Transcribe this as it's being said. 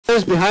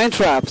behind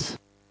traps.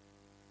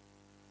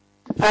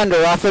 And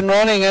they're off and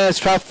running, and it's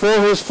trap 4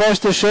 who's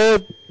first to show.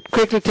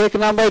 Quickly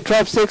taken on by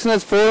trap 6, and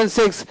it's 4 and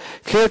 6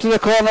 clear to the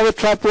corner with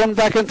trap 1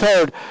 back in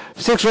third.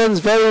 6 runs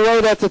very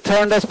wide at the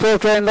turn. That's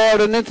PORTDRINE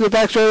LORD, and into the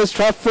back straight is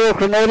trap 4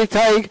 CRONODY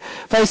TADHG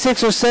by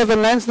 6 or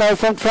 7 lengths now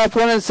from trap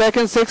 1 in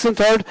second, 6 in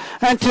third,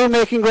 and 2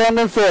 making ground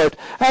in fourth.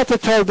 At the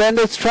third bend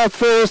it's trap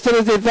 4 still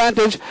has the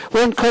advantage.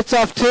 1 cuts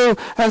off 2,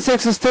 and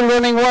 6 is still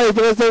running wide,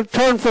 but as they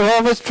turn for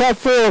home it's trap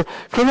 4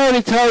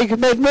 CRONODY TADHG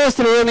made most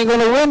of the running,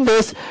 going to win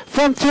this.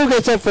 From 2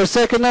 gets up for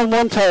second and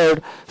 1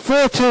 third.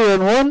 4, 2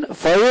 and 1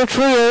 for your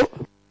trio.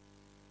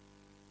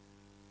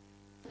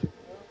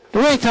 The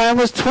running time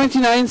was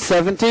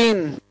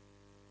 29:17.